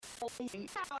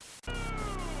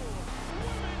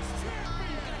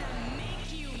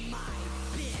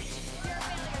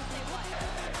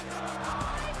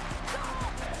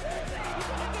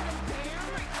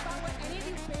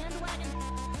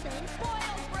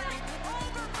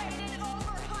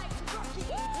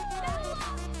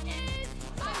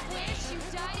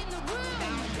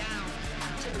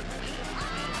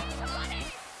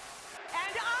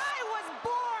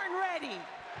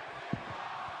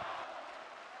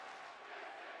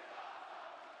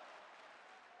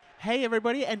Hey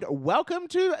everybody, and welcome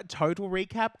to Total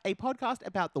Recap, a podcast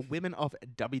about the women of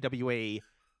WWE.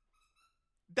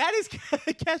 That is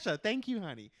Kesha. Thank you,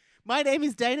 honey. My name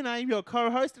is Dane, and I am your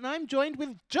co-host, and I'm joined with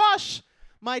Josh,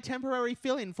 my temporary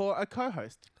fill-in for a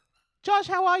co-host. Josh,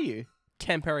 how are you?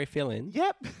 Temporary fill-in?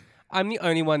 Yep. I'm the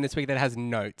only one this week that has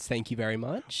notes. Thank you very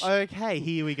much. Okay,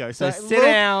 here we go. So sit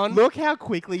down. Look how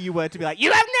quickly you were to be like,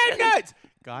 you have no notes!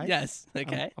 Guys. Yes,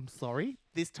 okay. I'm sorry.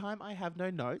 This time I have no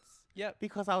notes. Yep.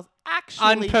 Because I was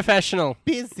actually unprofessional.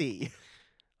 Busy.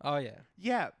 Oh, yeah.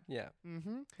 Yeah. Yeah.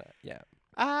 Mm-hmm.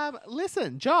 Yeah.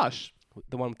 Listen, Josh.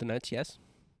 The one with the notes, yes?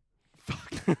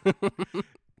 Fuck.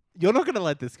 You're not going to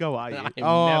let this go, are you? I'm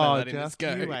never letting this just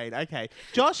go. you wait. Okay.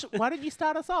 Josh, why don't you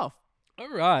start us off? All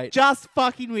right. Just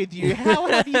fucking with you. How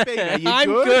have you been? Are you I'm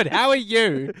good. How are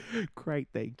you? Great,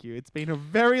 thank you. It's been a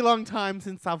very long time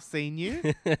since I've seen you.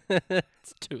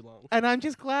 It's too long. And I'm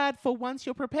just glad for once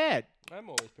you're prepared. I'm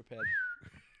always prepared.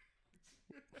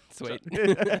 Sweet.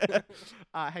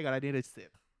 Hang on, I need a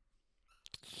sip.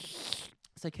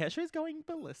 So Kesha is going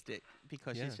ballistic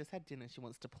because she's just had dinner. She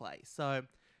wants to play. So,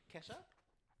 Kesha,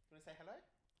 you want to say hello?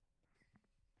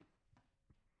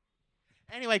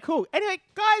 Anyway, cool. Anyway,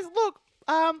 guys, look,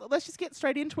 let's just get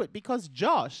straight into it because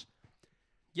Josh.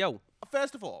 Yo.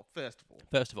 First of all,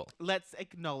 let's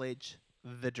acknowledge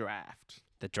the draft.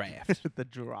 The draft. The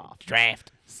draft.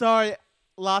 Draft. So,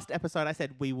 last episode, I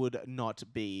said we would not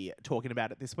be talking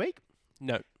about it this week.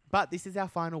 No. But this is our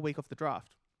final week of the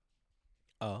draft.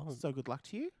 Oh. So, good luck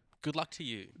to you. Good luck to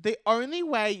you. The only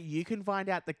way you can find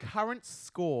out the current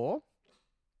score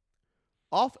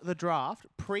of the draft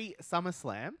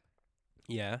pre-SummerSlam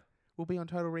Yeah. will be on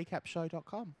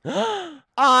TotalRecapShow.com.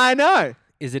 I know.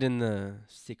 Is it in the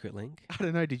secret link? I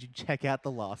don't know. Did you check out the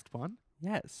last one?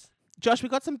 Yes. Josh,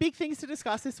 we've got some big things to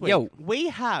discuss this week. Yo. We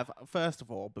have, first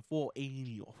of all, before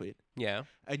any of it, Yeah.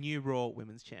 a new Raw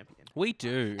Women's Champion. We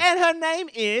do. And her name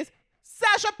is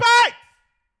Sasha Banks!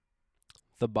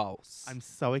 The boss. I'm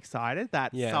so excited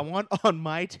that someone on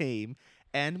my team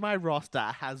and my roster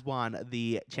has won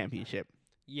the championship.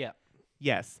 Yeah.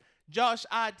 Yes. Josh,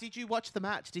 did you watch the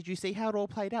match? Did you see how it all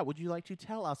played out? Would you like to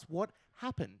tell us what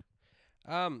happened?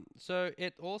 So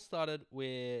it all started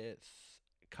with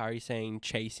Kairi Sane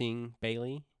chasing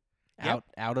Bayley Yep.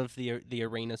 out of the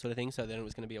arena sort of thing. So then it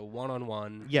was going to be a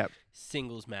one-on-one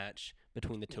singles match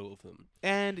between the two of them.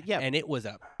 And And it was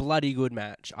a bloody good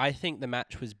match. I think the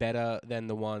match was better than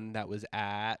the one that was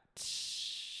at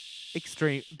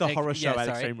the horror show at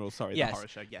Extreme Rules. Sorry, Yes. the horror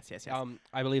show. Yes.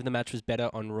 I believe the match was better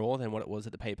on Raw than what it was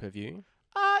at the pay-per-view.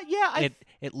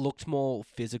 It looked more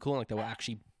physical, like they were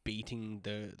actually beating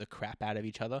the crap out of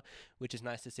each other, which is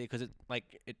nice to see because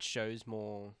it shows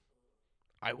more.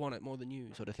 I want it more than you,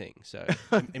 sort of thing. So,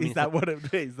 I mean, is that what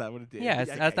it is? Yeah,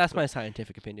 Okay, that's cool. my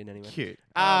scientific opinion, anyway. Cute.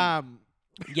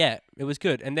 Yeah, it was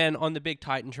good. And then on the big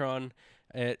Titantron,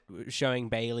 it was showing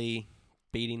Bayley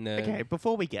beating the. Okay,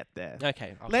 before we get there,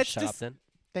 Okay, I'll let's shut up then.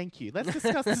 Thank you. Let's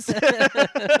discuss this.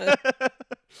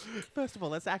 First of all,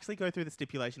 let's actually go through the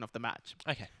stipulation of the match.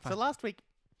 Okay, fine. So last week,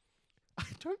 I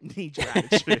don't need your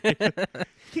attitude.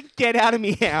 You get out of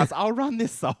me house. I'll run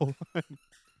this solo.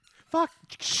 Fuck.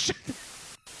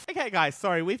 Okay, guys.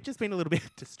 Sorry, we've just been a little bit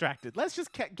distracted. Let's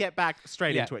just get back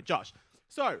straight into it. Josh.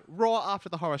 So, Raw after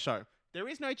the horror show. There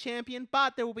is no champion,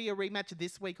 but there will be a rematch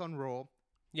this week on Raw.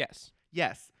 Yes.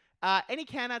 Yes. Any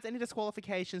countouts, any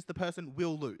disqualifications, the person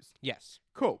will lose. Yes.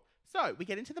 Cool. So, we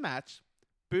get into the match.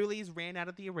 Bullies ran out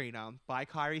of the arena by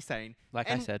Kairi Sane.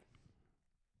 Like I said.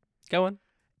 Go on.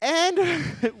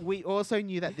 And we also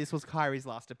knew that this was Kairi's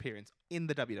last appearance in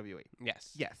the WWE.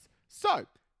 Yes. Yes. So,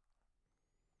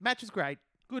 match was great.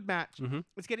 Good match. Mm-hmm.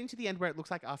 It's getting to the end where it looks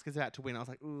like Asuka's about to win. I was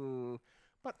like, ooh.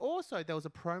 But also, there was a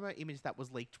promo image that was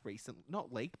leaked recently.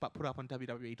 Not leaked, but put up on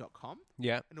WWE.com.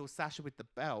 Yeah. And it was Sasha with the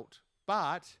belt.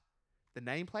 But the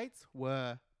nameplates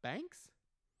were Banks.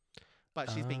 But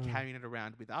she's been carrying it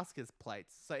around with Asuka's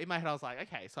plates. So in my head, I was like,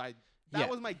 okay. So that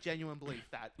was my genuine belief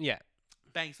that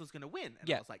Banks was going to win. And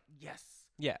I was like, yes.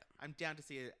 Yeah. I'm down to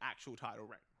see an actual title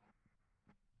reign.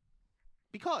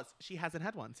 Because she hasn't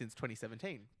had one since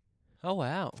 2017. Oh,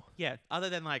 wow. Yeah, other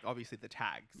than, like, obviously the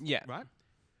tags. Yeah. Right?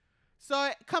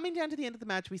 So coming down to the end of the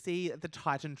match, we see the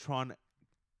Titantron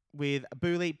with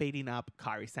Booley beating up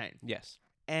Kairi Sane. Yes.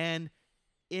 And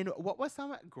in what was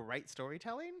some great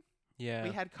storytelling, Yeah.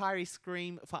 we had Kairi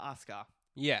scream for Asuka.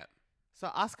 Yeah. So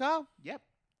Asuka,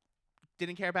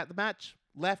 didn't care about the match,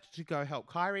 left to go help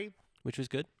Kairi. Which was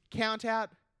good. Count out,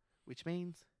 which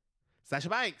means Sasha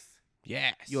Banks,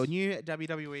 Yes. your new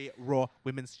WWE Raw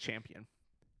Women's Champion.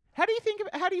 How do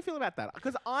you feel about that?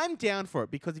 Because I'm down for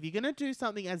it. Because if you're gonna do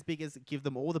something as big as give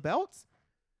them all the belts,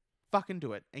 fucking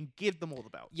do it and give them all the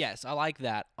belts. Yes, I like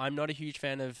that. I'm not a huge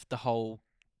fan of the whole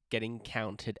getting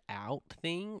counted out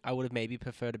thing. I would have maybe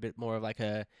preferred a bit more of like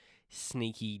a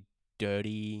sneaky,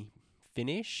 dirty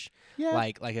finish. Yeah.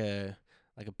 Like a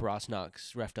brass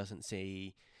knucks, ref doesn't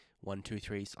see 1, 2,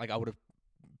 3. Like I would have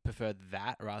preferred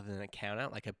that rather than a count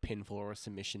out, like a pinfall or a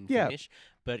submission finish.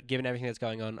 But given everything that's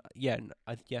going on,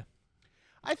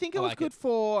 I think it was good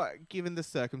for given the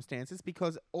circumstances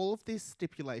because all of these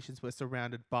stipulations were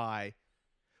surrounded by.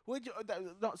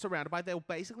 Not surrounded by, they were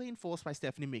basically enforced by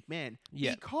Stephanie McMahon.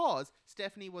 Yeah. Because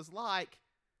Stephanie was like,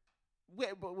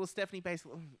 Stephanie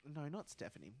basically, no, not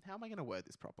Stephanie. How am I going to word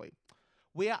this properly?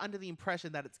 We are under the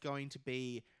impression that it's going to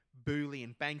be Booley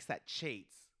and Banks that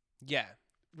cheats. Yeah.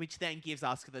 Which then gives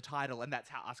Asuka the title, and that's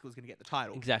how Asuka was going to get the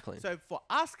title. Exactly. So for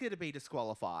Asuka to be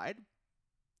disqualified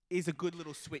is a good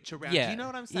little switch around. Yeah. Do you know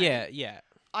what I'm saying? Yeah.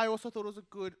 I also thought it was a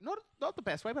good, not the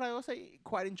best way, but I also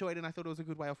quite enjoyed it, and I thought it was a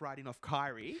good way of writing off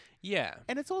Kairi. Yeah.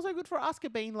 And it's also good for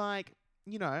Asuka being like,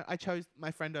 I chose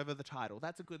my friend over the title.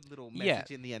 That's a good little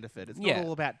message in the end of it. It's not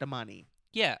all about the money.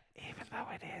 Yeah. Even though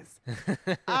it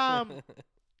is.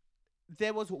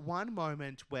 There was one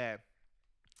moment where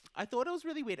I thought it was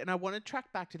really weird, and I want to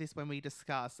track back to this when we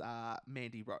discuss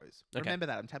Mandy Rose. Okay. Remember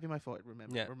that. I'm tapping my foot.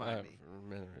 Remind me.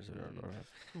 Remember.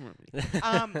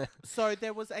 So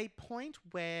there was a point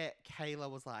where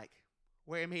Kayla was like,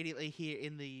 we're immediately here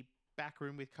in the back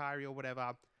room with Kairi or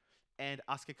whatever, and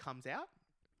Asuka comes out.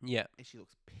 Yeah. And she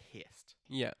looks pissed.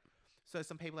 Yeah. So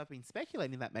some people have been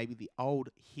speculating that maybe the old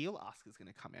heel Asuka's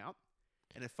going to come out,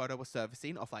 and a photo was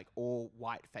surfacing of like all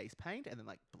white face paint and then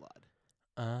like blood.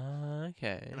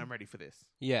 Okay. And I'm ready for this.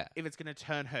 Yeah. If it's going to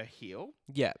turn her heel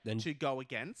then to go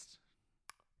against,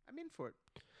 I'm in for it.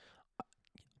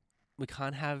 We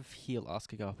can't have heel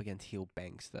Asuka go up against heel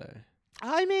Banks though.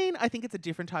 I mean, I think it's a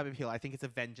different type of heel. I think it's a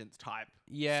vengeance type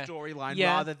storyline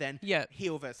rather than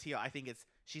heel versus heel. I think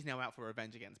she's now out for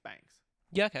revenge against Banks.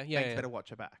 Yeah, okay. Yeah, Banks better watch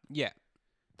her back. Yeah.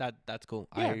 That's cool.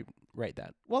 Yeah. I rate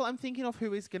that. Well, I'm thinking of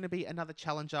who is going to be another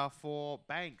challenger for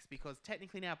Banks because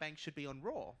technically now Banks should be on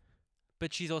Raw.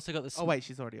 But she's also got the... Oh, wait,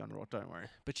 she's already on Raw. Don't worry.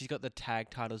 But she's got the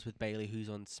tag titles with Bayley, who's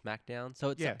on SmackDown.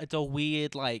 So it's a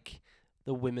weird, like,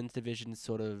 the women's division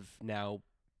sort of now...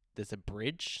 There's a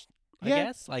bridge, I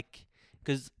guess. Like,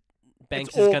 because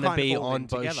Banks is going to be on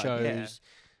both shows. Yeah.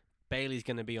 Bayley's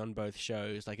going to be on both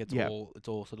shows. Like, it's all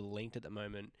sort of linked at the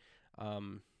moment.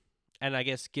 And I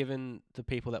guess given the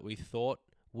people that we thought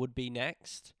would be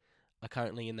next are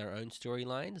currently in their own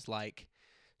storylines, like...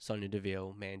 Sonya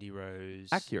Deville, Mandy Rose,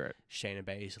 accurate, Shayna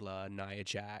Baszler, Nia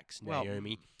Jax,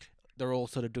 Naomi. They're all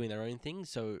sort of doing their own thing.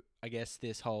 So I guess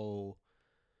this whole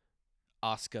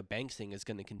Asuka Banks thing is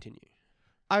going to continue.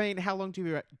 I mean, how long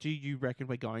do you reckon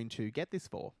we're going to get this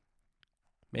for?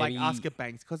 Maybe like Asuka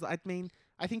Banks, because I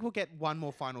think we'll get one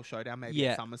more final showdown maybe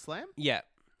at SummerSlam. Yeah,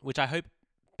 which I hope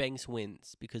Banks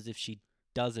wins because if she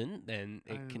doesn't, then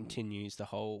it continues the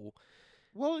whole.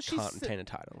 Well, she can't retain a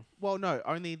title. Well, no,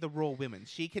 only the Raw Women.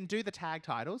 She can do the tag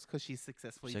titles because she's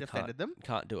successfully defended them.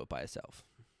 Can't do it by herself.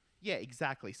 Yeah,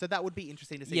 exactly. So that would be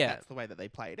interesting to see if that's the way that they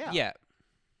play it out. Yeah.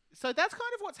 So that's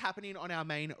kind of what's happening on our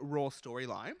main Raw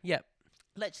storyline. Yep.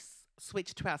 Let's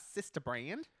switch to our sister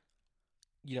brand.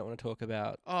 You don't want to talk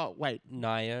about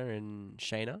Nia and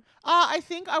Shayna? I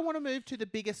think I want to move to the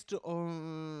biggest...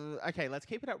 okay, let's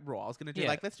keep it at Raw. I was going to do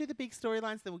let's do the big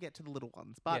storylines, then we'll get to the little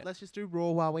ones. But let's just do Raw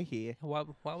while we're here.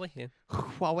 While we're here.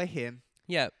 While we're here.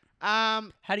 Yeah.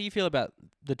 How do you feel about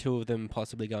the two of them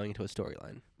possibly going into a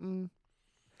storyline?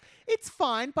 It's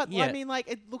fine, but I mean, like,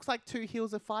 it looks like two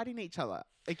heels are fighting each other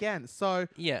again. So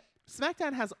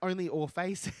SmackDown has only all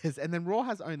faces, and then Raw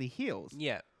has only heels.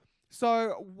 Yeah.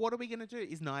 So what are we going to do?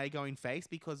 Is Nia going face?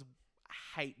 Because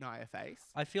I hate Nia face.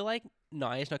 I feel like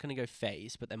Nia's not going to go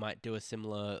face, but they might do a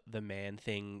similar The Man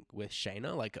thing with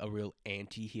Shayna, like a real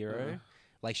anti-hero.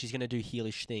 Like she's going to do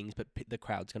heelish things, but the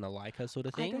crowd's going to like her sort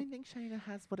of thing. I don't think Shayna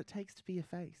has what it takes to be a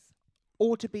face.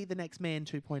 Or to be the next man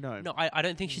 2.0. No, I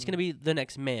don't think she's going to be the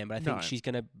next man, but I think she's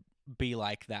going to be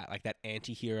like that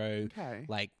anti-hero,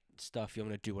 like stuff. I'm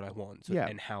going to do what I want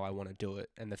and how I want to do it,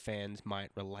 and the fans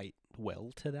might relate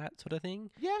well to that sort of thing.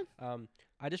 Yeah.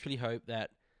 I just really hope that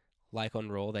like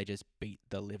on Raw, they just beat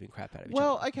the living crap out of each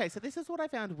Well, other. okay, so this is what I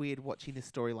found weird watching this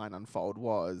storyline unfold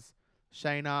was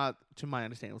Shayna, to my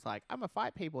understanding, was like, I'm going to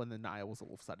fight people, and then Nia was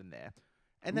all of a sudden there.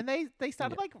 And then they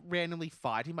started like randomly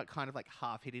fighting, but kind of like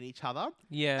half hitting each other.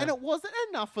 Yeah. And it wasn't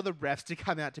enough for the refs to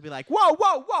come out to be like, whoa,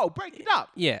 whoa, whoa, break it up.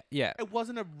 Yeah. It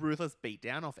wasn't a ruthless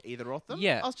beatdown off either of them.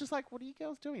 Yeah. I was just like, what are you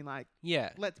girls doing? Like, Yeah.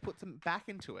 let's put some back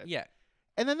into it. Yeah.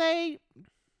 And then they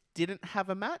didn't have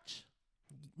a match.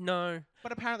 No.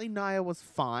 But apparently Nia was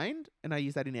fined, and I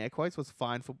use that in air quotes, was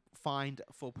fined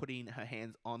for putting her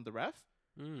hands on the ref.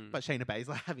 But Shayna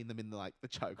Baszler having them in the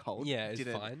chokehold. Yeah, it's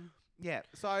fine. Yeah,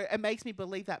 so it makes me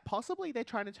believe that possibly they're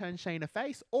trying to turn Shayna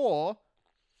face, or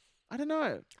I don't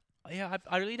know. Yeah,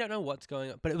 I really don't know what's going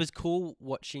on, but it was cool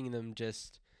watching them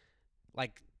just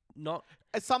not.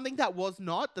 It's something that was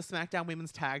not the SmackDown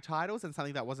Women's Tag Titles, and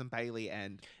something that wasn't Bayley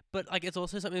and. But it's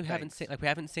also something we haven't seen. We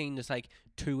haven't seen just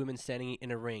two women standing in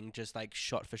a ring, just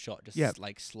shot for shot, just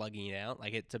slugging it out.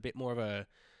 It's a bit more of a.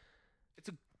 It's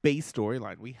a B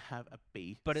storyline. We have a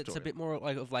B. But it's a bit more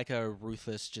of a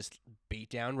ruthless just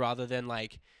beatdown rather than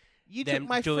you took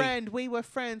my friend. We were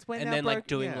friends. When and then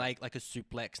doing like a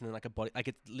suplex and then a body.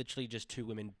 It's literally just two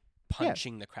women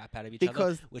punching the crap out of each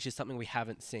other, which is something we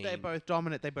haven't seen. They're both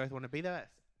dominant. They both want to be the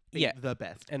best. The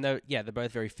best. And they're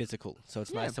both very physical. So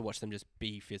it's nice to watch them just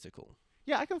be physical.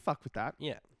 Yeah, I can fuck with that.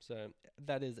 Yeah, so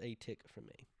that is a tick for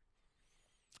me.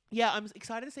 Yeah, I'm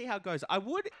excited to see how it goes. I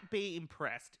would be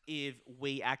impressed if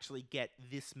we actually get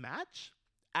this match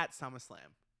at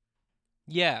SummerSlam.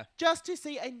 Yeah. Just to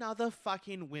see another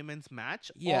fucking women's match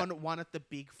on one of the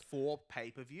big 4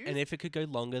 pay-per-views. And if it could go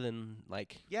longer than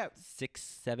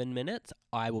 6-7 minutes,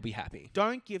 I will be happy.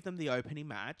 Don't give them the opening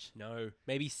match. No.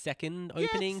 Maybe second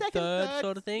opening, third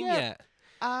sort of thing. Yeah.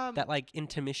 That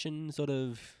intermission sort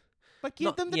of. But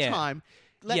give them the time.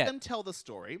 Let them tell the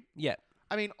story. Yeah.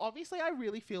 I mean, obviously, I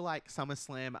really feel like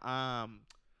SummerSlam,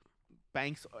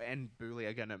 Banks and Booley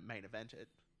are going to main event it.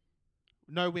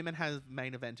 No women have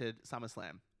main evented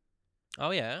SummerSlam.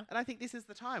 Oh, yeah. And I think this is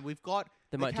the time. We've got...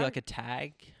 They might do a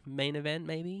tag main event,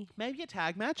 maybe? Maybe a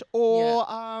tag match, or,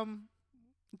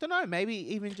 don't know,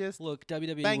 maybe even just... Look,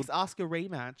 WWE... Banks ask a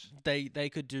rematch. They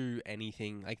could do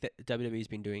anything. WWE's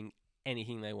been doing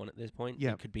anything they want at this point.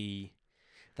 Yeah. It could be...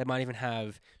 They might even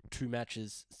have 2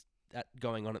 matches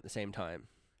going on at the same time.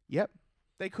 Yep.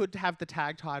 They could have the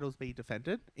tag titles be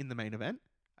defended in the main event.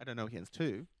 I don't know against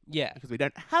 2. Yeah. Because we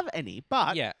don't have any,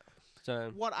 but... Yeah.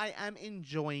 So... What I am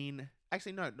enjoying...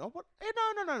 Actually, no. No.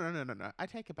 I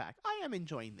take it back. I am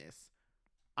enjoying this.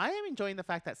 I am enjoying the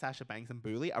fact that Sasha Banks and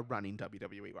Booley are running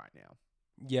WWE right now.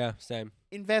 Yeah, same.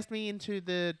 Invest me into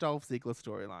the Dolph Ziggler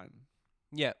storyline.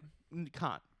 Yeah.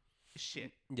 Can't.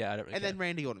 Shit. Yeah, I don't really And care. then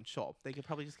Randy Orton, sure. They're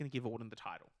probably just going to give Orton the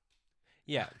title.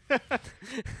 Yeah. I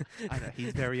know. He's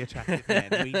a very attractive man.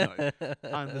 We know.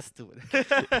 Understood.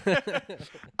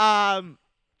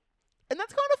 And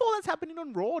that's kind of all that's happening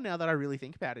on Raw now that I really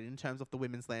think about it in terms of the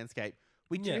women's landscape.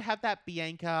 We do have that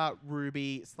Bianca,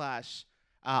 Ruby / iconic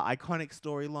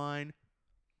storyline.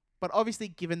 But obviously,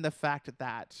 given the fact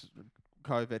that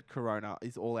COVID, Corona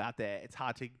is all out there, it's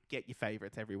hard to get your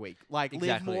favorites every week.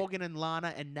 Liv Morgan and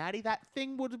Lana and Natty, that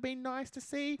thing would have been nice to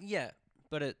see. Yeah,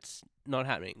 but it's not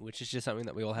happening, which is just something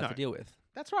that we all have to deal with.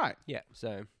 That's right. Yeah,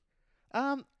 so...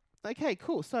 Okay,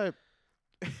 cool. So...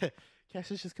 Cash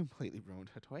has just completely ruined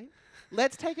her tweet.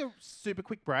 Let's take a super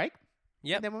quick break.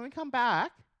 Yep. And then when we come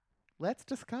back, let's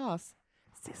discuss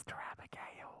Sister Abigail.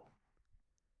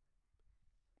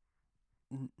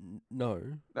 No.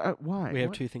 Why? We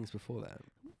have 2 things before that.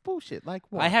 Bullshit. Like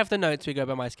what? I have the notes. We go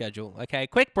by my schedule. Okay,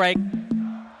 quick break.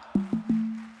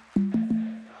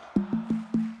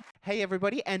 Hey,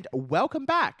 everybody, and welcome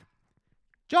back.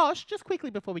 Josh, just quickly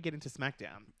before we get into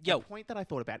SmackDown, the point that I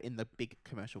thought about in the big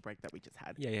commercial break that we just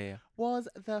had was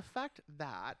the fact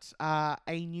that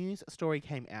a news story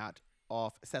came out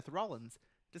of Seth Rollins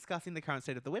discussing the current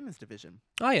state of the women's division.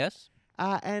 Oh, yes.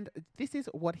 And this is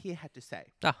what he had to say.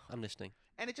 I'm listening.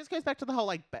 And it just goes back to the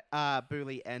whole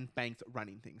Booley and Banks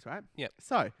running things, right? Yep.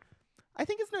 So, I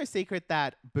think it's no secret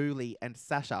that Booley and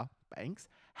Sasha Banks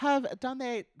have done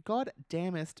their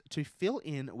goddamnest to fill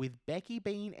in with Becky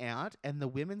being out and the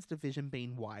women's division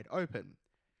being wide open.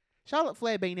 Charlotte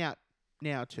Flair being out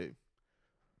now too.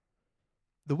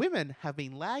 The women have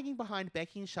been lagging behind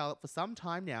Becky and Charlotte for some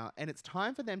time now, and it's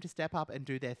time for them to step up and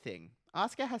do their thing.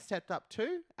 Asuka has stepped up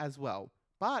too, as well.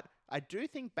 But I do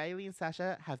think Bayley and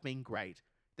Sasha have been great.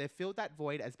 They've filled that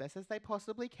void as best as they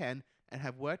possibly can and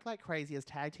have worked like crazy as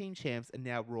tag team champs and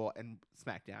now Raw and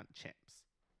SmackDown champs.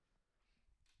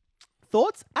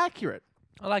 Thoughts? Accurate.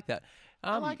 I like that.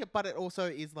 I like it, but it also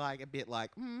is a bit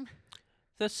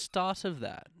the start of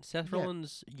that. Seth Yeah.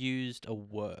 Rollins used a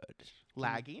word.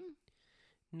 Lagging.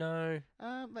 No.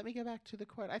 Let me go back to the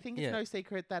quote. I think it's Yeah. no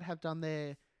secret that have done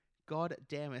their god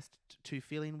damnest to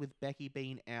fill in with Becky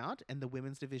being out and the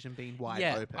women's division being wide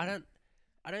open.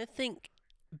 I don't think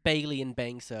Bailey and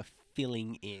Banks are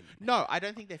filling in. No, I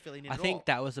don't think they're filling in I at think all.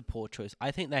 that was a poor choice. I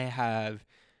think they have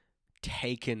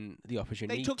taken the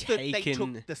opportunity. They took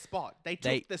the spot. They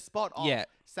took the spot off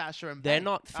Sasha and they're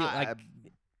Banks, not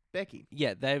Becky.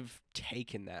 Yeah, they've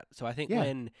taken that. So I think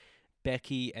when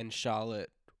Becky and Charlotte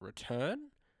return,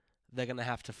 they're gonna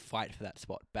have to fight for that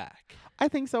spot back. I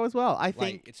think so as well. I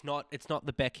think it's not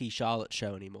the Becky Charlotte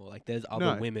show anymore. Like there's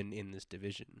other women in this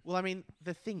division. Well, I mean,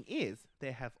 the thing is,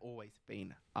 there have always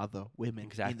been other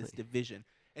women in this division.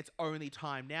 It's only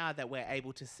time now that we're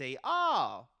able to see,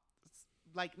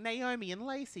 like Naomi and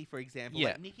Lacey, for example,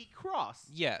 like Nikki Cross.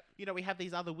 Yeah. You know, we have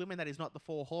these other women that is not the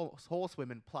four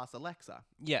horsewomen plus Alexa.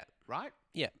 Yeah. Right?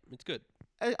 Yeah, it's good.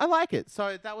 I like it.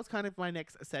 So that was kind of my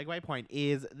next segue point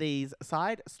is these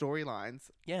side storylines.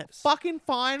 Yes. Fucking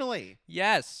finally.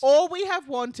 Yes. All we have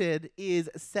wanted is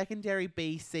secondary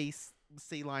B, C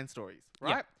line stories,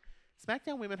 right? Yep.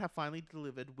 SmackDown women have finally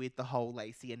delivered with the whole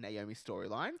Lacey and Naomi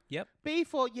storyline. Yep. B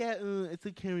for, it's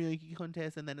a karaoke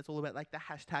contest and then it's all about like the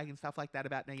hashtag and stuff like that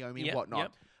about Naomi and whatnot.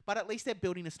 Yep. But at least they're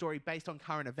building a story based on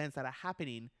current events that are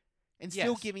happening and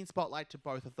still giving spotlight to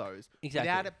both of those. Exactly.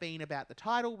 Without it being about the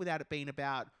title, without it being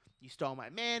about you stole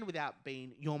my man, without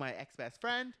being you're my ex-best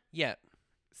friend. Yeah.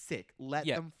 Sick. Let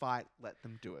them fight. Let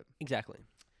them do it. Exactly.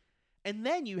 And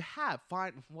then you have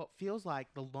what feels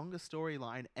like the longest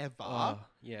storyline ever. Oh,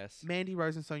 yes. Mandy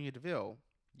Rose and Sonya Deville.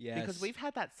 Yes. Because we've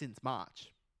had that since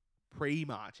March.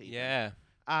 Pre-March even. Yeah.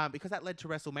 Because that led to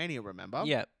WrestleMania, remember?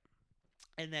 Yeah.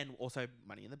 And then also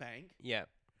Money in the Bank. Yeah.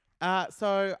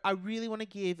 So I really want to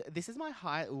give... This is my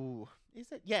high... Ooh.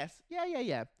 Is it? Yes.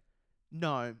 Yeah.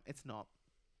 No, it's not.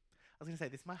 I was going to say,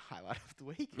 this is my highlight of the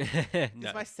week. This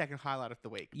is my second highlight of the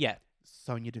week. Yeah.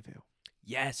 Sonya Deville.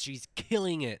 Yes, she's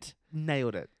killing it.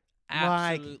 Nailed it.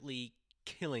 Absolutely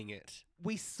killing it.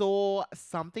 We saw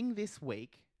something this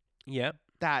week Yep.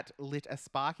 that lit a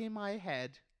spark in my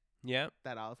head Yep.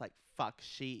 that I was like, fuck,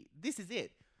 this is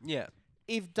it. Yeah.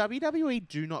 If WWE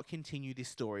do not continue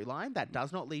this storyline that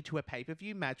does not lead to a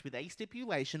pay-per-view match with a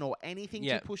stipulation or anything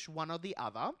to push one or the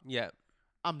other, Yeah.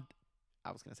 I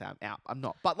was going to say I'm out. I'm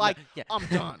not. But I'm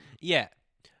done. Yeah.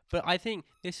 But I think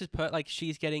this is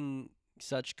she's getting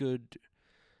such good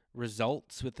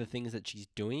results with the things that she's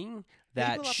doing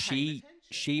that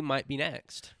she might be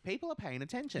next. People are paying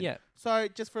attention. Yeah. So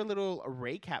just for a little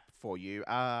recap for you,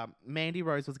 Mandy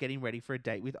Rose was getting ready for a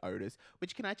date with Otis,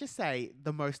 which can I just say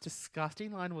the most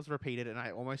disgusting line was repeated and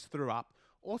I almost threw up.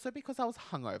 Also because I was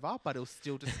hungover, but it was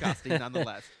still disgusting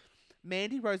nonetheless.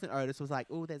 Mandy Rose and Otis was like,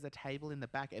 oh, there's a table in the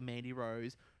back. And Mandy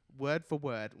Rose, word for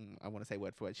word, I want to say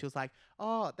word for word, she was like,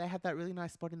 oh, they have that really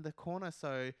nice spot in the corner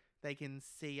so they can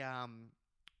see,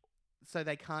 so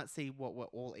they can't see what we're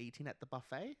all eating at the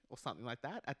buffet or something like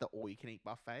that, at the all-you-can-eat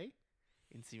buffet.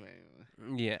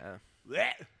 Yeah.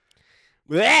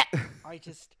 Blech.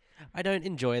 I don't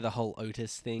enjoy the whole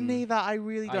Otis thing. Neither, I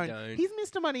really don't. I don't. He's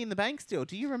Mr. Money in the Bank still.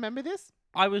 Do you remember this?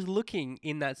 I was looking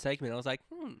in that segment. I was like,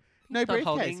 no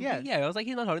briefcase, Yeah, I was like,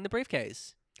 he's not holding the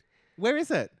briefcase. Where is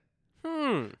it?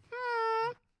 Hmm.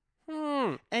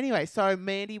 Anyway, so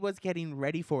Mandy was getting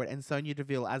ready for it, and Sonya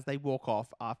Deville, as they walk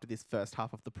off after this first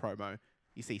half of the promo,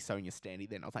 you see Sonya standing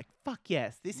there, and I was like, fuck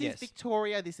yes. This is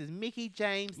Victoria, this is Mickie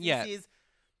James, this is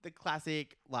the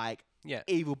classic,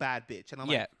 evil bad bitch. And I'm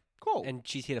like, cool. And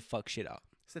she's here to fuck shit up.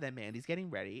 So then Mandy's getting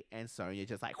ready, and Sonya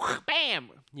just like,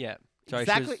 bam! Yeah. Sorry,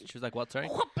 exactly. She was like, what, sorry?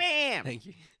 Bam! Thank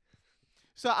you.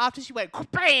 So after she went,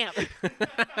 bam!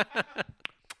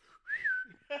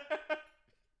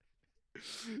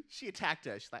 She attacked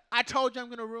her. She's like, I told you I'm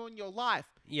going to ruin your life.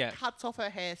 Yeah. Cuts off her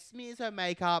hair, smears her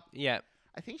makeup. Yeah.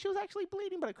 I think she was actually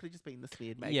bleeding, but it could have just been the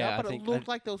smeared makeup. Yeah, but it looked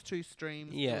like there was two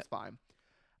streams. Yeah. It was fine.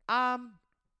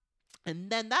 And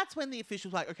then that's when the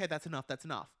official's like, okay, that's enough.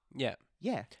 Yeah.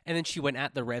 Yeah. And then she went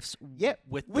at the refs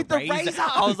with the razor.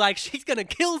 I was like, she's going to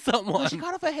kill someone. Well, she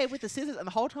cut off her hair with the scissors, and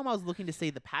the whole time I was looking to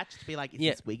see the patch to be like,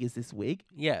 is this wig?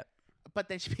 Yeah. But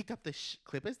then she picked up the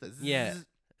clippers. The yeah.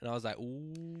 And I was like,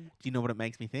 ooh. Do you know what it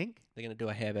makes me think? They're going to do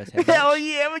a hair versus hair match. Hell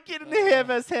yeah, we're getting the hair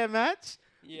versus hair match.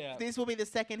 Yeah. This will be the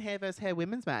second hair versus hair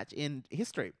women's match in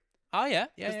history. Oh, yeah.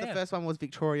 Because the first one was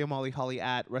Victoria Molly Holly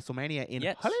at WrestleMania in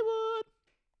Hollywood.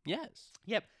 Yes.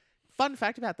 Yep. Fun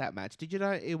fact about that match. Did you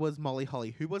know it was Molly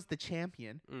Holly, who was the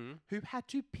champion, who had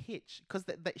to pitch, because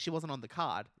she wasn't on the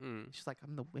card. She's like,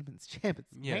 I'm the women's champ. It's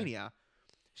Mania.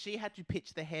 She had to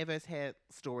pitch the hair versus hair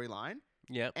storyline.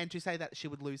 Yep. And to say that she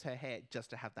would lose her hair just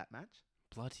to have that match.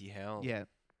 Bloody hell. Yeah.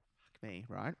 Fuck me,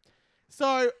 right?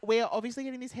 So we're obviously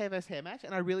getting this hair versus hair match,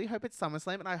 and I really hope it's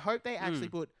SummerSlam, and I hope they actually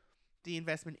put the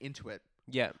investment into it.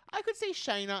 Yeah. I could see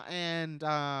Shayna and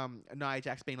Nia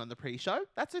Jax being on the pre-show.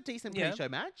 That's a decent pre-show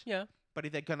match. Yeah. But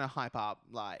if they're gonna hype up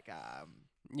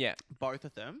both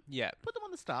of them, put them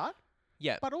on the start.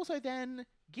 Yeah. But also then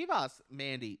give us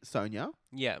Mandy, Sonya.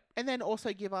 Yeah. And then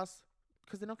also give us,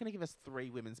 because they're not going to give us 3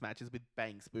 women's matches with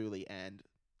Banks, Booley, and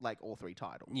like all 3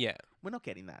 titles. Yeah. We're not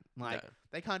getting that. Like No.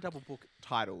 they can't double book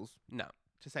titles. No.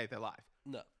 To save their life.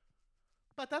 No.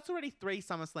 But that's already 3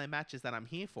 SummerSlam matches that I'm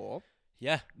here for.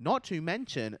 Yeah. Not to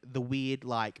mention the weird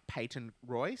like Peyton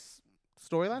Royce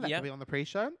storyline that could be on the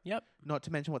pre-show. Yep. Not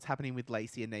to mention what's happening with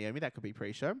Lacey and Naomi. That could be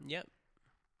pre-show. Yep.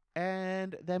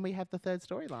 And then we have the 3rd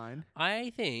storyline.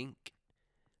 I think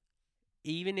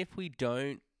even if we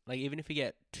don't, like, even if we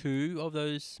get 2 of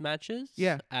those matches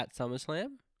at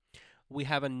SummerSlam, we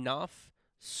have enough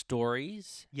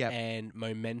stories and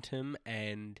momentum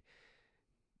and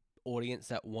audience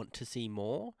that want to see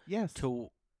more to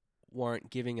warrant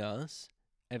giving us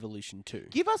Evolution 2.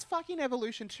 Give us fucking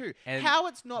Evolution 2. And how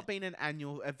it's not been an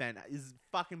annual event is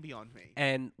fucking beyond me.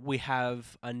 And we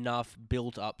have enough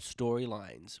built up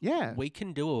storylines. Yeah. We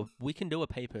can do a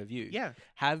pay-per-view. Yeah.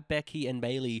 Have Becky and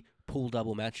Bayley pull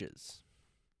double matches.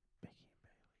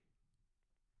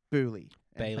 Bayley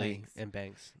and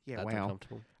Banks. Yeah, That's wow.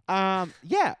 uncomfortable.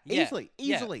 Easily.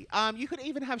 You could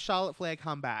even have Charlotte Flair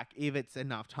come back if it's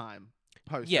enough time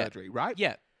post-surgery, right?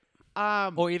 Yeah.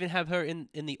 Or even have her in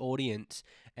the audience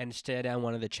and stare down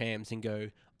one of the champs and go,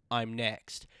 "I'm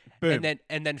next," Boom.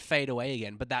 and then fade away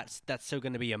again. But that's still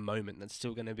going to be a moment. That's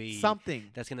still going to be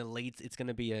something. That's going to lead. It's going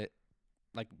to be a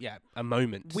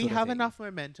moment. We have enough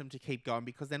momentum to keep going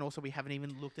because then also we haven't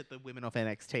even looked at the women of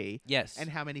NXT. Yes. And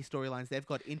how many storylines they've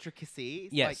got,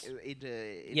 intricacies, yes. like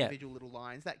individual little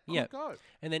lines that could go.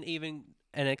 And then even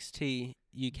NXT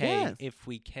UK, if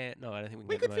we can't, no, I don't think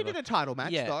we could fit in a title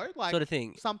match though, like sort of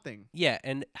thing, something. Yeah,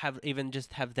 and have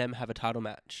them have a title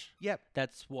match. Yep.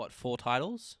 That's what, 4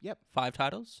 titles? Yep. 5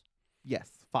 titles? Yes,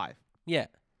 5. Yeah.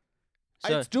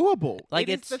 So, it's doable. Like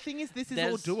the thing is, this is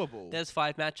all doable. There's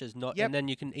 5 matches, and then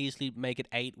you can easily make it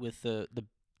 8 with the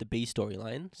B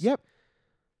storylines. Yep.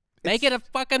 Make it a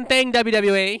fucking thing,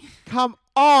 WWE. Come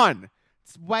on.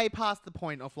 It's way past the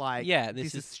point of like,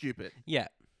 this is stupid. Yeah.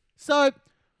 So,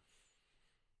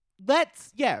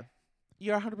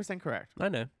 you're 100% correct. I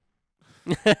know.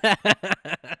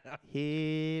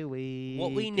 Here we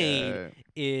What we need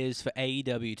is for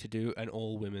AEW to do an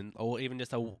all-women, or even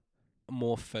just a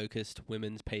more focused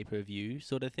women's pay-per-view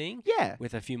sort of thing. Yeah.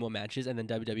 With a few more matches, and then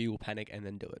WWE will panic and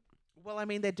then do it. Well, I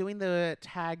mean, they're doing the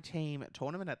tag team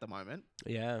tournament at the moment.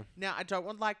 Yeah. Now, I don't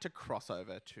want to cross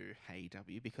over to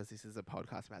AEW because this is a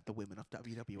podcast about the women of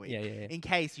WWE. Yeah. In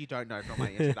case you don't know from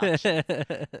my introduction.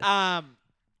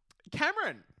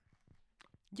 Cameron.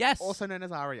 Yes. Also known as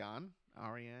Ariana.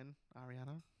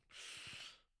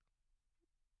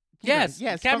 Yes.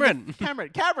 Cameron. Cameron.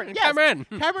 Yes. Cameron.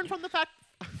 Cameron from the fact.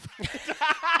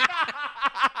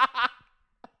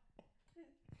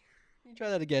 Can you try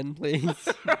that again, please?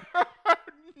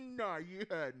 No, you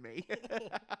heard me.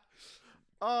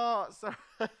 Oh, sorry.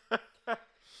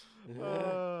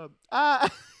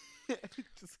 It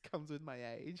just comes with my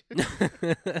age.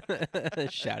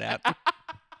 Shout out. Hey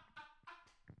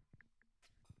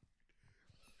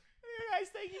guys,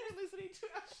 thank you for listening to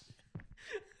us.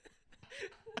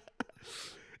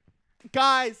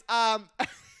 Guys,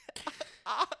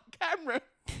 Cameron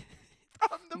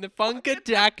from the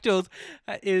Funkadactyls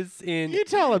is in. You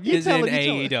tell him. Is in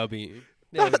AEW.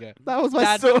 There we go. That was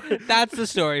my story. That's the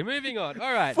story. Moving on.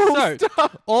 All right. Full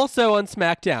stop. Also on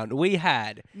SmackDown, we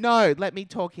had. No, let me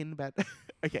talk in about.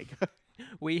 Okay, go.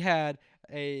 We had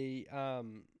a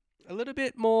little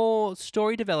bit more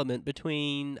story development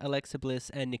between Alexa Bliss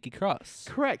and Nikki Cross.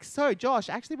 Correct. So, Josh,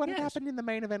 actually what had happened in the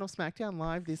main event of SmackDown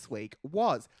Live this week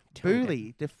was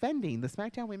Booley defending the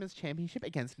SmackDown Women's Championship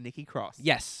against Nikki Cross.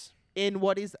 Yes. In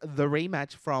what is the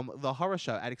rematch from the horror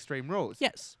show at Extreme Rules.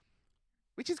 Yes.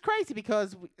 Which is crazy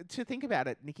because, to think about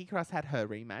it, Nikki Cross had her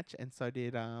rematch and so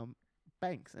did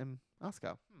Banks and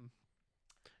Asuka.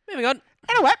 Moving on.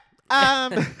 Anyway,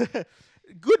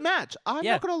 good match. I'm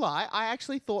not going to lie. I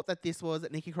actually thought that this was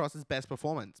Nikki Cross's best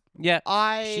performance. Yeah.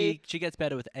 She gets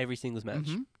better with every singles match.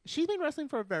 Mm-hmm. She's been wrestling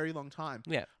for a very long time.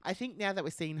 Yeah. I think now that we're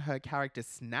seeing her character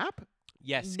snap,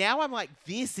 yes. Now I'm like,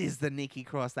 this is the Nikki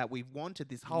Cross that we've wanted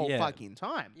this whole fucking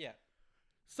time. Yeah.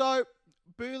 So,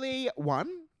 Booley won.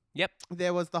 Yep.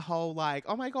 There was the whole like,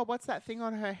 oh my God, what's that thing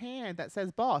on her hand that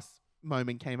says boss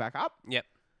moment came back up. Yep.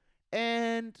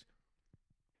 And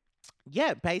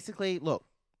basically, look,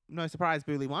 no surprise,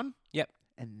 Booley won. Yep.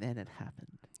 And then it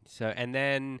happened. So, and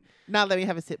then... Now let me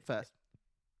have a sip first.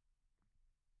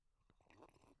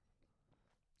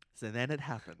 So then it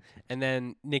happened. And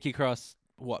then Nikki Cross,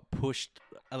 pushed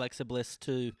Alexa Bliss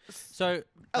to... So,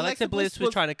 Alexa Bliss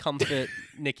was trying to comfort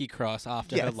Nikki Cross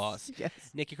after her loss. Yes.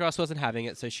 Nikki Cross wasn't having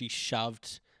it, so she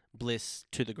shoved Bliss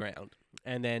to the ground.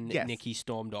 And then Nikki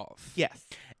stormed off. Yes.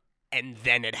 And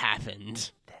then it happened.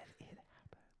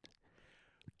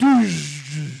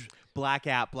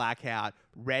 Blackout.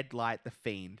 Red light, the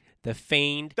Fiend. The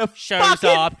Fiend The shows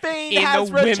up Fiend in has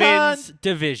the women's returned.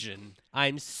 division.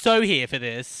 I'm so here for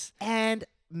this. And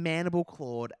Mandible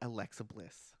clawed Alexa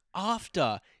Bliss.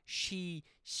 After she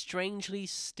strangely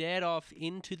stared off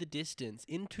into the distance,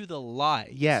 into the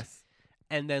light. Yes.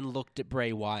 And then looked at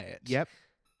Bray Wyatt. Yep.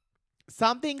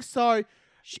 Something so...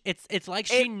 It's like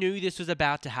she knew this was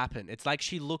about to happen. It's like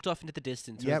she looked off into the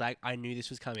distance and was like, I knew this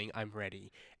was coming. I'm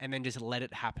ready. And then just let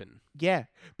it happen. Yeah.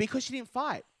 Because she didn't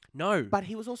fight. No. But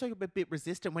he was also a bit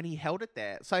resistant when he held it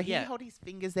there. So he held his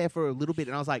fingers there for a little bit.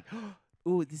 And I was like,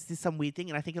 ooh, this is some weird thing.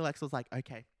 And I think Alexa was like,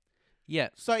 okay. Yeah.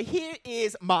 So here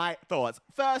is my thoughts.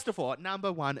 First of all,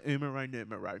 number one,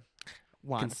 numero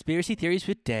one. Conspiracy theories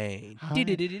with Dane.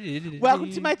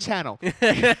 Welcome to my channel.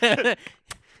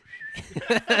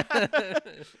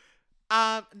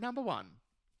 Number one,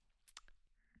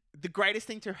 the greatest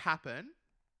thing to happen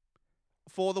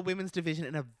for the women's division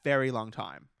in a very long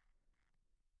time.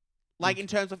 Like in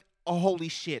terms of, oh, holy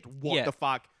shit, what the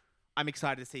fuck? I'm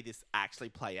excited to see this actually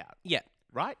play out. Yeah.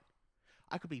 Right?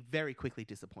 I could be very quickly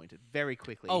disappointed. Very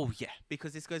quickly. Oh, yeah.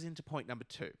 Because this goes into point number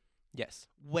 2. Yes.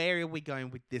 Where are we going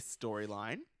with this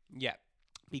storyline? Yeah.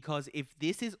 Because if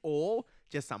this is all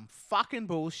just some fucking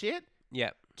bullshit...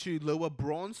 Yeah. To lure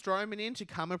Braun Strowman in to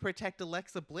come and protect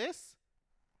Alexa Bliss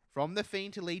from the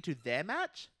Fiend to lead to their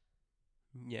match.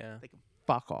 Yeah. They can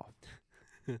fuck off.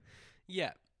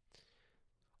 Yeah.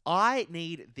 I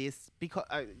need this because...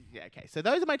 okay, so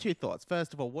those are my 2 thoughts.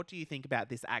 First of all, what do you think about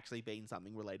this actually being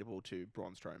something relatable to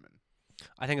Braun Strowman?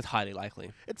 I think it's highly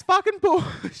likely. It's fucking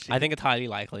bullshit. I think it's highly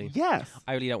likely. Yes.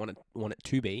 I really don't want it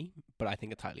to be, but I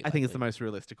think it's highly likely. I think it's the most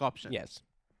realistic option. Yes.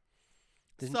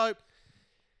 So...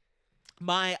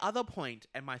 my other point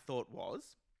and my thought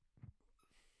was...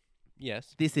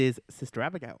 Yes. This is Sister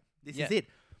Abigail. This is it.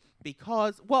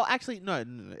 Because... Well, actually, no.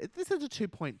 This is a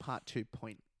 2-point part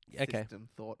 2-point system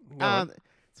thought.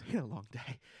 It's been a long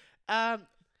day.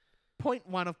 Point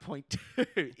 1 of point 2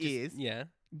 is... Yeah.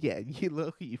 Yeah, you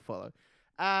look, you follow.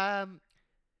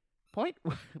 Point...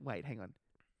 Wait, hang on.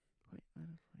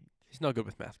 He's not good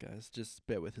with math, guys. Just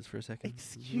bear with us for a second.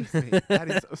 Excuse me. That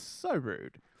is so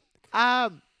rude.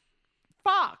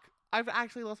 Fuck! I've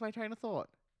actually lost my train of thought.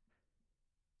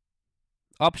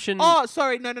 Option... Oh,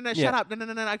 sorry. No. Shut up.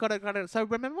 No. I got it. So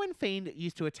remember when Fiend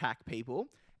used to attack people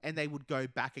and they would go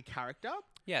back a character?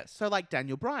 Yes. So like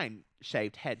Daniel Bryan,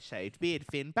 shaved head, shaved beard.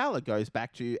 Finn Balor goes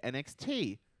back to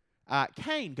NXT.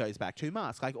 Kane goes back to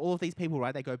Mask. Like all of these people,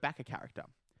 right? They go back a character.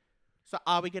 So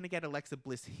are we going to get Alexa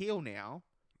Bliss heel now?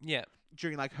 Yeah.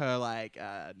 During like her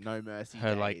No Mercy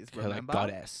her days, her remember?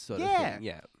 goddess sort of thing.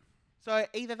 Yeah. So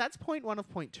either that's point 1 of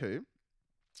point 2,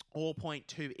 or point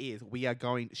 2 is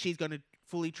she's going to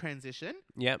fully transition.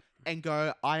 Yep. And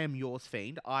go, I am yours,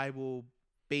 Fiend. I will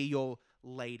be your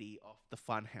lady of the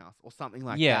Funhouse or something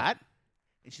like that.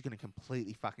 And she's going to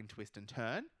completely fucking twist and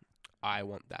turn. I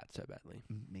want that so badly.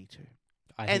 Me too.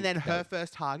 I and then her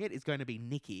first target is going to be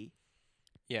Nikki.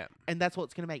 Yeah. And that's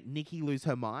what's going to make Nikki lose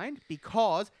her mind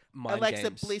because Alexa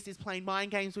Bliss is playing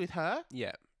mind games with her.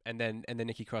 Yeah. And then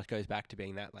Nikki Cross goes back to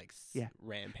being that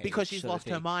rampage. Because she's lost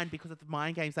her mind because of the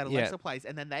mind games that Alexa plays.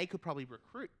 And then they could probably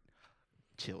recruit.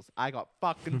 Chills. I got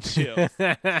fucking chills.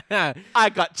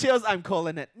 I got chills. I'm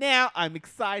calling it now. I'm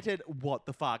excited. What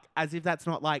the fuck? As if that's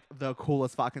not like the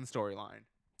coolest fucking storyline.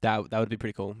 That would be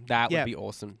pretty cool. That would be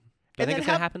awesome. Do you think it's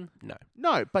going to happen? No.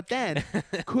 No, but then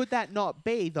could that not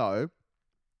be though?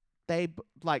 They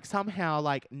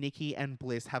somehow Nikki and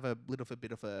Bliss have a little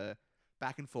bit of a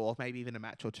back and forth, maybe even a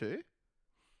match or 2.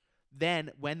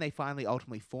 Then when they finally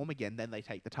ultimately form again, then they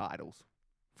take the titles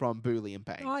from Booley and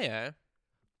Banks. Oh yeah.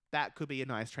 That could be a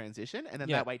nice transition, and then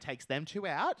that way takes them 2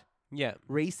 out. Yeah.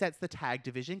 Resets the tag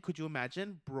division. Could you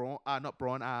imagine Bray,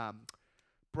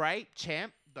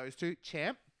 Champ, those 2,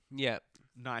 Champ. Yeah.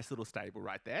 Nice little stable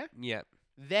right there. Yeah.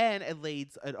 Then it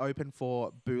leads it open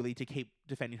for Booley to keep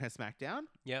defending her SmackDown.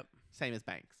 Yep. Same as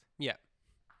Banks. Yeah.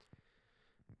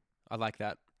 I like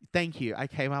that. Thank you. I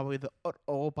came up with it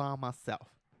all by myself.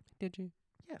 Did you?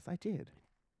 Yes, I did.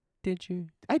 Did you?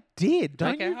 I did.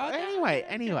 Don't you? Okay.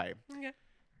 Anyway. Okay.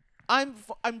 I'm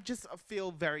just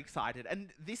feel very excited, and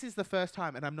this is the first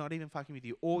time, and I'm not even fucking with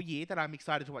you, all year that I'm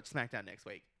excited to watch SmackDown next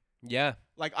week. Yeah.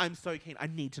 Like, I'm so keen. I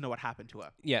need to know what happened to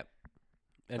her. Yeah.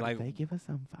 And But like, if they give us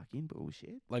some fucking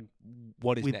bullshit like,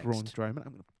 what is with next? Braun Strowman,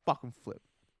 I'm gonna fucking flip.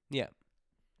 Yeah.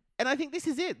 And I think this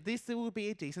is it. This will be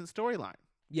a decent storyline.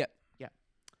 Yep. Yeah.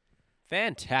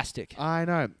 Fantastic. I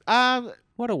know.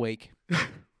 What a week.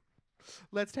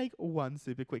 Let's take one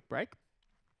super quick break.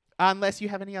 Unless you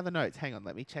have any other notes. Hang on,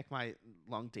 let me check my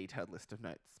long, detailed list of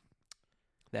notes.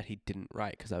 That he didn't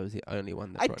write because I was the only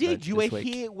one that I brought did. notes You were this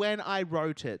week. here when I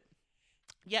wrote it.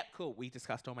 Yep, cool. We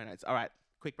discussed all my notes. All right,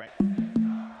 quick break.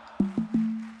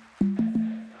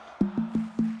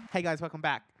 Hey guys, welcome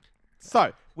back.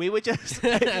 So, we were just we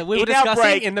were in our discussing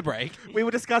break, in the break. we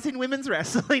were discussing women's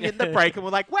wrestling in the break, and we're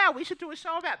like, wow, we should do a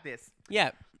show about this.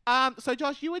 Yeah. So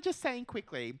Josh, you were just saying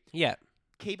quickly, Yeah.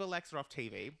 keep Alexa off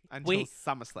TV until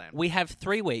SummerSlam. We have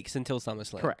 3 weeks until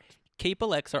SummerSlam. Correct. Keep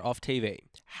Alexa off TV.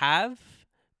 Have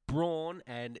Braun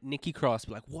and Nikki Cross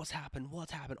be like, what's happened?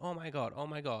 What's happened? Oh my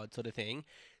God, sort of thing.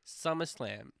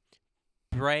 SummerSlam.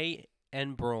 Bray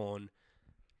and Braun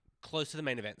close to the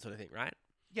main event sort of thing, right?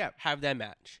 Yeah. Have their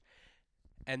match.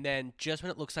 And then just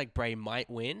when it looks like Bray might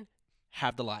win,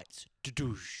 have the lights.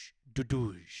 Do-doosh,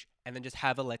 do-doosh. And then just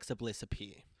have Alexa Bliss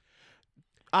appear.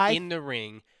 In the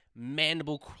ring,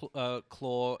 mandible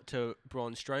claw to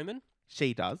Braun Strowman.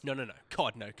 She does. No.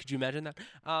 God, no. Could you imagine that?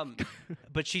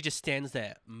 But she just stands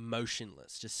there,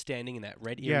 motionless, just standing in that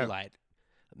red eerie light.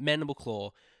 Mandible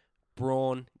claw.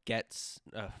 Braun gets...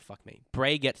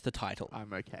 Bray gets the title.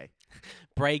 I'm okay.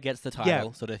 Bray gets the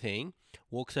title, sort of thing.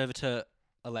 Walks over to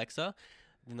Alexa.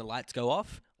 Then the lights go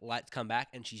off. Lights come back,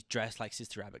 and she's dressed like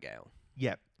Sister Abigail.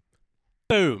 Yep.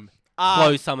 Boom.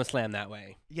 Close SummerSlam that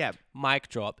way. Yeah. Mic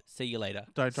drop. See you later.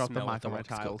 Don't drop the Smell mic what on my rock's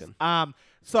tiles. cooking.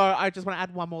 So I just want to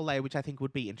add one more layer, which I think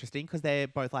would be interesting, because they're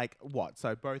both like, what?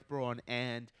 So both Braun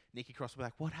and Nikki Cross were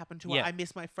like, what happened to her? Yeah. I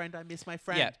miss my friend.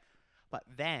 Yeah. But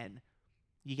then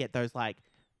you get those like,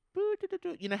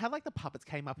 boo-doo-doo-doo. You know how like the puppets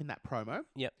came up in that promo?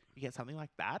 Yep. You get something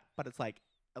like that, but it's like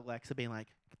Alexa being like,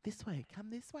 this way,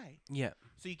 come this way. Yeah.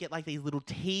 So you get like these little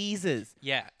teasers.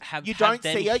 Yeah. You don't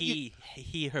them see her,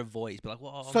 hear her voice. Be like,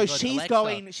 whoa. So my God, she's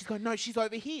Alexa. going, no, she's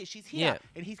over here. She's here. Yeah.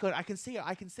 And he's going, I can see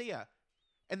her.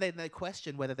 And then they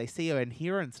question whether they see her and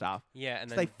hear her and stuff. Yeah.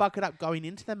 And So then they fuck it up going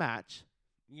into the match.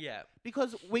 Yeah.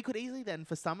 Because we could easily then,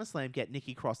 for SummerSlam, get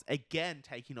Nikki Cross again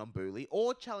taking on Booley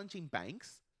or challenging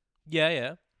Banks.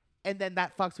 Yeah. And then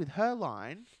that fucks with her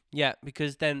line. Yeah,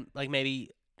 because then like maybe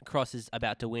Cross is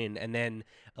about to win, and then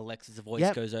Alexa's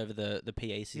voice goes over the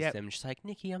PA system. She's like,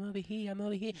 Nikki, I'm over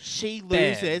here. She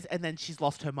loses, and then she's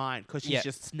lost her mind because she's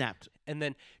just snapped. And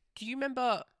then, do you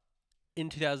remember in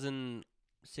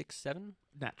 2006, 7?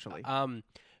 Naturally.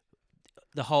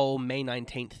 The whole May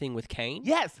 19th thing with Kane?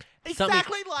 Yes,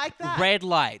 exactly like that. Red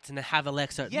lights, and then have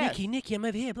Alexa, Yes. Nikki, I'm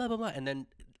over here, blah, blah, blah. And then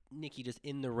Nikki just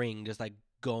in the ring, just like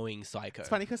going psycho. It's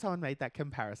funny because someone made that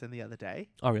comparison the other day.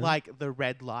 Oh, really? Like the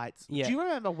red lights. Yeah. Do you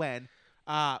remember when,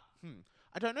 I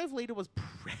don't know if Lita was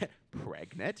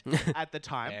pregnant at the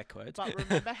time. Air quotes. But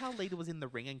remember how Lita was in the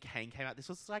ring and Kane came out? This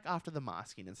was like after the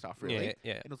masking and stuff, really.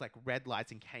 Yeah. It was like red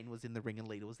lights and Kane was in the ring and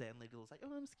Lita was there and Lita was like,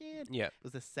 oh, I'm scared. Yeah. It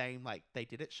was the same, like, they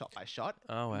did it shot by shot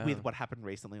Oh, wow. with what happened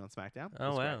recently on SmackDown. It Oh,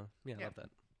 was great. wow. Yeah, I Yeah. love that.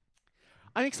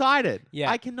 I'm excited.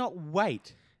 Yeah. I cannot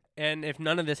wait. And if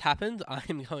none of this happens,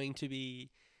 I'm going to be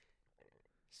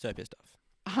so pissed off.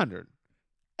 100.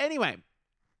 Anyway,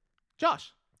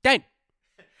 Josh, Dane!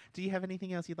 do you have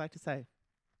anything else you'd like to say?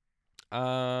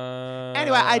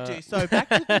 Anyway, I do. So back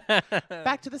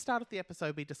to the start of the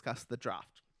episode, we discussed the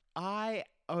draft. I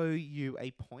owe you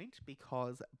a point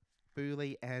because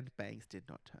Booley and Banks did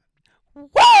not turn. Woo!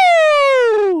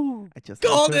 I just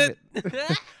Called wanted it!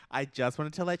 to I just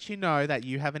wanted to let you know that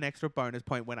you have an extra bonus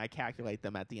point when I calculate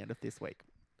them at the end of this week.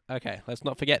 Okay, let's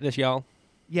not forget this, y'all.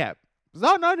 Yeah.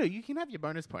 No, you can have your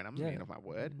bonus point. I'm Yeah. a man of my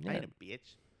word. Yeah. I ain't a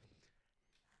bitch.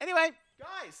 Anyway,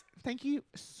 guys, thank you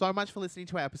so much for listening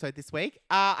to our episode this week.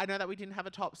 I know that we didn't have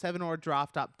a top 7 or a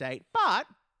draft update, but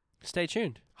Stay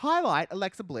tuned. highlight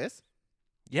Alexa Bliss,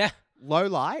 Yeah. low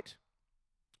light.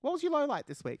 What was your low light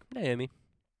this week? Naomi.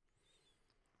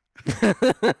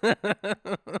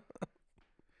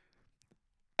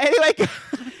 Anyway,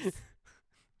 guys,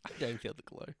 I don't feel the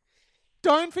glow.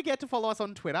 don't forget to follow us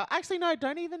on Twitter. Actually, no,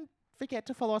 don't even forget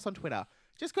to follow us on Twitter.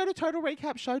 Just go to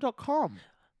totalrecapshow.com.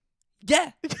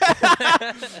 Yeah.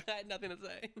 I had nothing to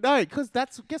say. No, because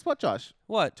guess what, Josh?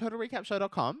 What?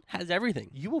 Totalrecapshow.com. Has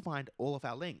everything. You will find all of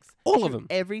our links. All of to them.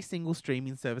 Every single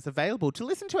streaming service available to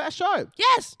listen to our show.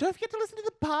 Yes. Don't forget to listen to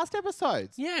the past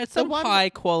episodes. Yeah, it's The some one-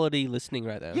 high quality listening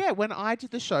right there. Yeah, when I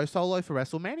did the show solo for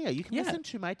WrestleMania, you can Yeah. listen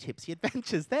to my tipsy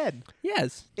adventures then.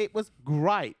 Yes. It was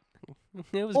great.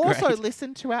 It was also, great.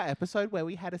 listen to our episode where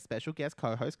we had a special guest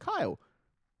co-host, Kyle.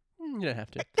 You don't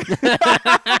have to.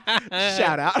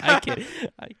 Shout out. I kid.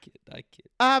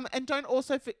 And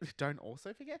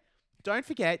don't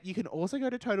forget, you can also go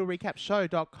to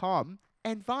totalrecapshow.com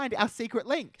and find our secret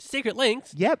link. Secret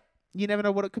links? Yep. You never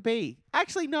know what it could be.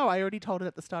 Actually, no, I already told it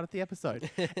at the start of the episode.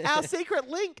 Our secret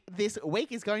link this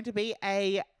week is going to be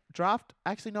a draft.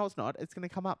 Actually, no, it's not. It's going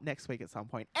to come up next week at some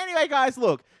point. Anyway, guys,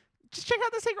 look, just check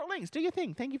out the secret links. Do your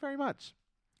thing. Thank you very much.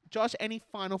 Josh, any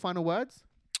final words?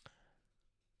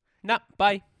 Nah,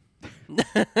 bye.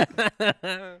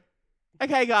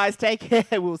 Okay, guys, take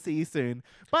care. We'll see you soon.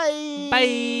 Bye.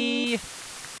 Bye.